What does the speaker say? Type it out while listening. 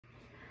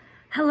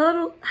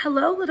Hello,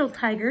 little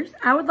tigers.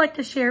 I would like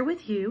to share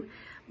with you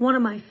one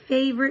of my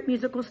favorite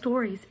musical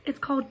stories. It's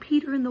called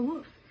Peter and the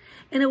Wolf,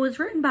 and it was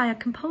written by a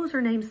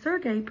composer named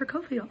Sergei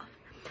Prokofiev.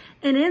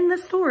 And in the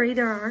story,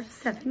 there are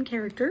 7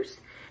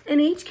 characters,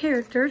 and each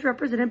character is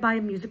represented by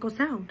a musical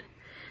sound.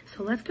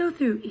 So let's go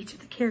through each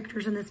of the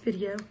characters in this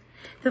video.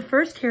 The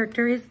first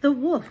character is the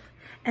wolf,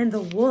 and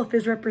the wolf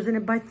is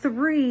represented by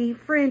 3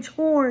 French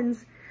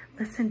horns.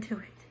 Listen to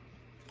it.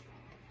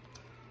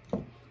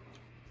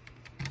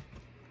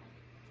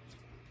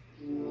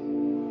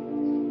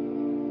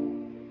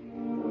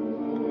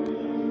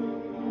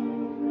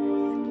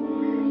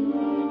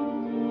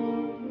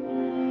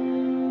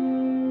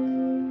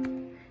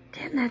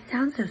 Didn't that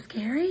sound so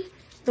scary?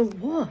 The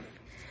wolf.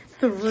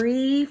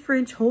 3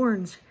 French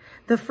horns.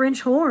 The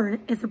French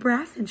horn is a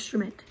brass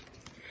instrument.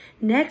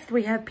 Next,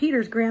 we have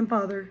Peter's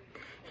grandfather.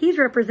 He's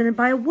represented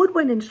by a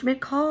woodwind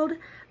instrument called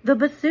the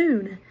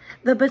bassoon.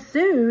 The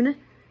bassoon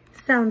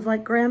sounds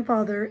like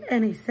grandfather,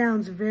 and he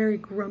sounds very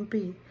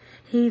grumpy.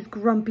 He's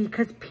grumpy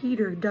because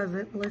Peter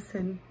doesn't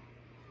listen.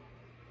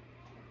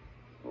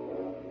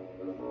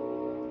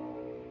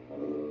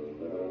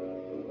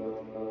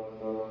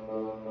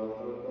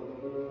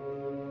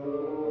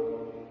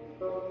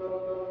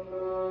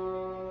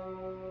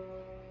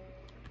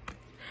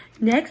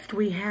 Next,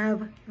 we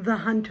have the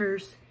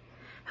hunters.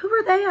 Who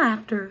are they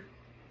after?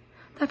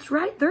 That's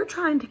right, they're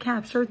trying to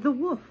capture the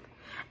wolf.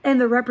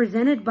 And they're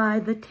represented by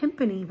the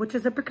timpani, which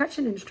is a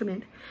percussion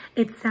instrument.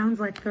 It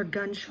sounds like they're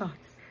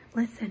gunshots.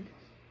 Listen.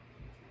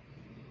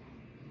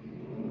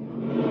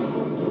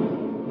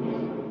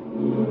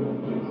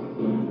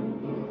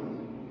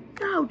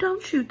 No,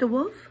 don't shoot the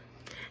wolf.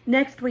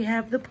 Next, we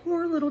have the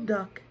poor little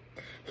duck.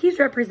 He's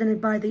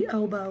represented by the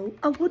oboe,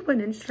 a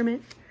woodwind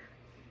instrument.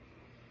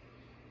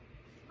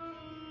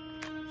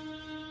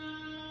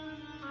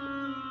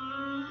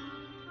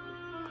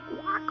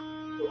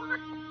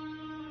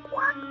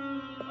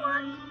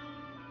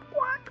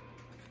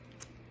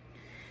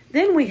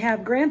 Then we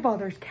have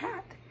grandfather's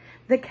cat.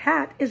 The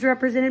cat is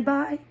represented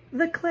by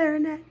the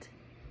clarinet.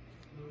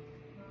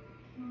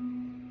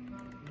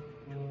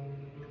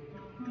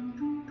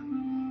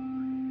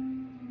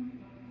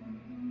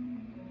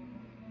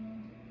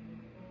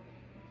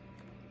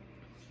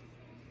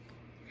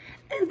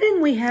 And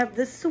then we have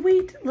the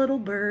sweet little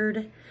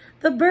bird.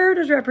 The bird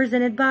is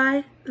represented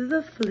by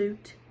the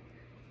flute.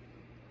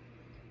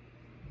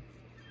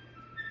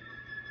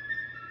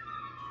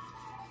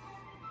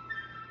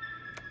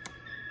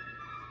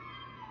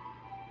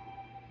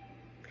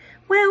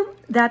 Well,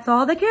 that's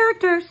all the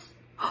characters.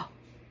 Oh,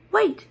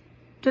 wait,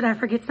 did I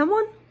forget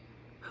someone?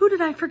 Who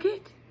did I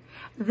forget?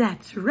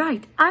 That's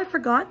right, I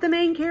forgot the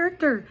main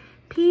character,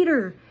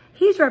 Peter.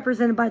 He's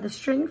represented by the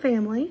string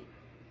family,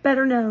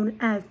 better known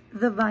as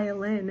the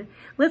violin.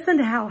 Listen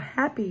to how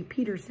happy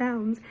Peter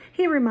sounds.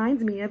 He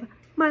reminds me of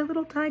my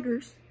little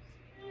tigers.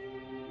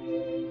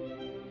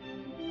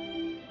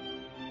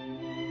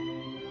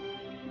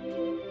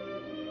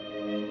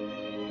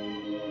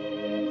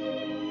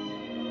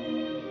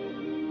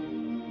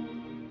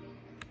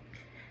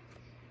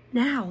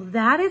 Now,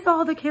 that is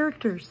all the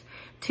characters.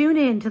 Tune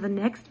in to the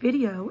next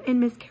video and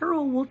Miss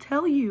Carol will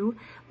tell you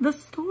the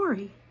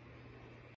story.